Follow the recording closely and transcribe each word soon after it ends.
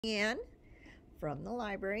Anne from the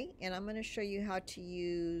library, and I'm going to show you how to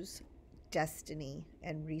use Destiny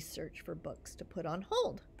and research for books to put on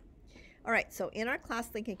hold. All right, so in our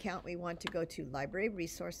ClassLink account, we want to go to Library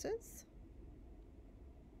Resources.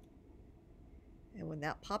 And when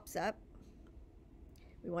that pops up,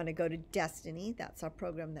 we want to go to Destiny. That's our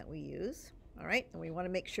program that we use. All right, and we want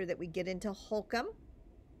to make sure that we get into Holcomb.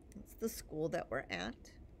 That's the school that we're at.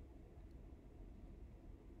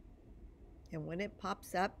 And when it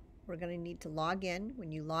pops up, we're going to need to log in.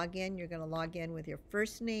 When you log in, you're going to log in with your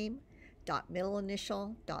first name, dot middle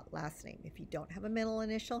initial, dot last name. If you don't have a middle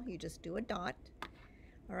initial, you just do a dot.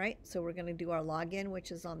 All right, so we're going to do our login,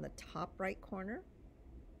 which is on the top right corner.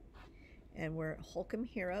 And we're Holcomb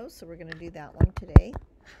Heroes, so we're going to do that one today.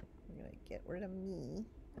 We're going to get rid of me.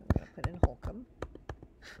 I'm going to put in Holcomb.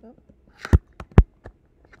 Oh.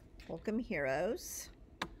 Holcomb Heroes.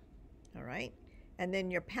 All right. And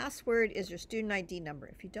then your password is your student ID number.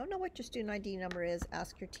 If you don't know what your student ID number is,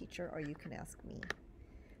 ask your teacher, or you can ask me.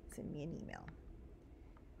 Send me an email.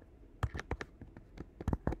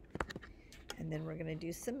 And then we're going to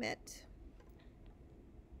do submit.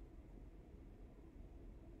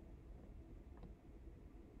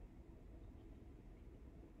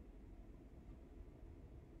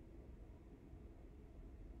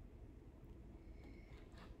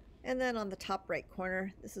 And then on the top right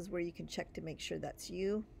corner, this is where you can check to make sure that's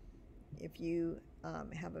you. If you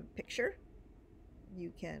have a picture,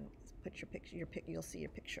 you can put your picture. You'll see your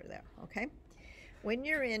picture there. Okay. When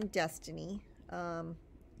you're in Destiny,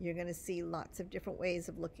 you're going to see lots of different ways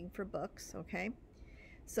of looking for books. Okay.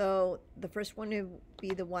 So the first one would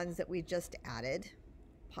be the ones that we just added: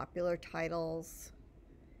 popular titles,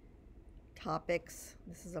 topics.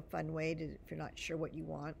 This is a fun way to, if you're not sure what you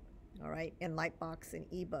want. All right, and Lightbox and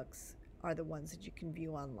ebooks are the ones that you can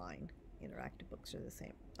view online. Interactive books are the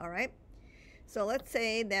same. All right, so let's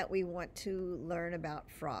say that we want to learn about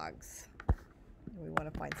frogs. We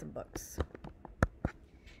want to find some books.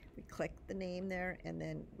 We click the name there, and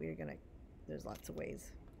then we're gonna, there's lots of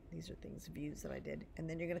ways. These are things, views that I did. And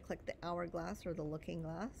then you're gonna click the hourglass or the looking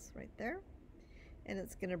glass right there, and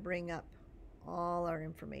it's gonna bring up all our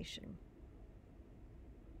information.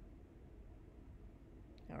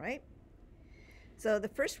 All right, so the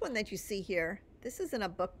first one that you see here, this isn't a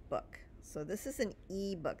book. So this is an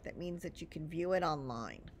ebook. That means that you can view it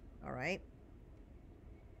online. All right,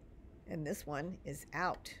 and this one is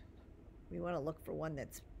out. We want to look for one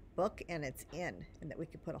that's book and it's in, and that we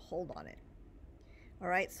can put a hold on it. All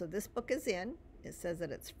right, so this book is in. It says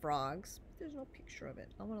that it's frogs, but there's no picture of it.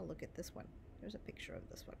 I want to look at this one. There's a picture of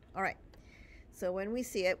this one. All right, so when we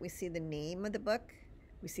see it, we see the name of the book.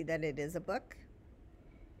 We see that it is a book,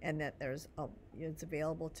 and that it's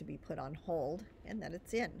available to be put on hold, and that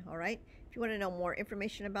it's in. All right, if you want to know more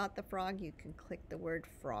information about the frog, you can click the word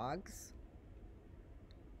frogs,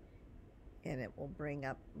 and it will bring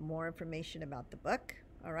up more information about the book.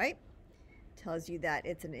 All right, tells you that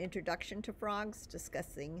it's an introduction to frogs,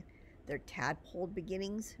 discussing their tadpole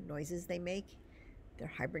beginnings, noises they make, their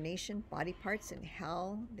hibernation, body parts, and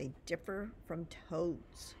how they differ from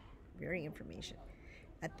toads. Very information.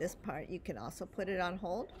 At this part, you can also put it on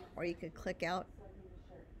hold, or you could click out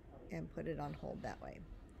and put it on hold that way.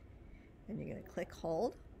 And you're going to click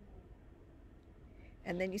hold.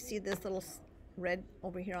 And then you see this little red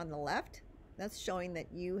over here on the left. That's showing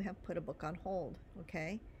that you have put a book on hold,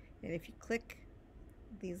 okay? And if you click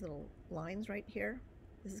these little lines right here,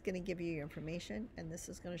 this is going to give you your information, and this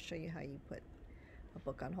is going to show you how you put a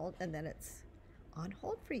book on hold, and then it's on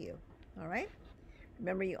hold for you, all right?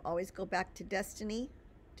 Remember, you always go back to Destiny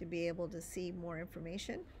to be able to see more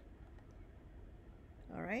information.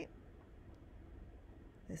 All right,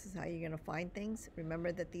 this is how you're going to find things.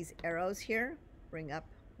 Remember that these arrows here bring up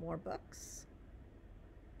more books.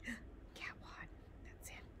 Cat One, that's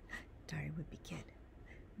it. Diary Wimpy Kid,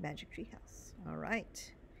 Magic Tree House. All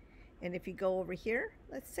right, and if you go over here,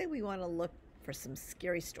 let's say we want to look for some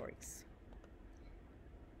scary stories.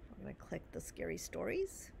 I'm going to click the scary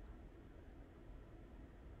stories,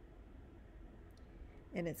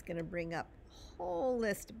 and it's going to bring up a whole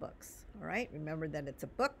list of books. All right, remember that it's a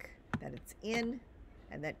book, that it's in,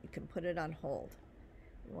 and that you can put it on hold.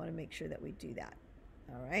 We want to make sure that we do that.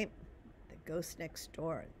 All right, The Ghost Next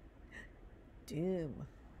Door, Doom.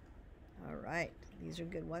 All right, these are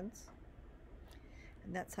good ones.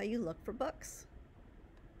 And that's how you look for books.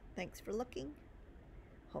 Thanks for looking.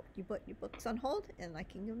 Hope you put your books on hold, and I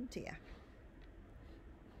can give them to you.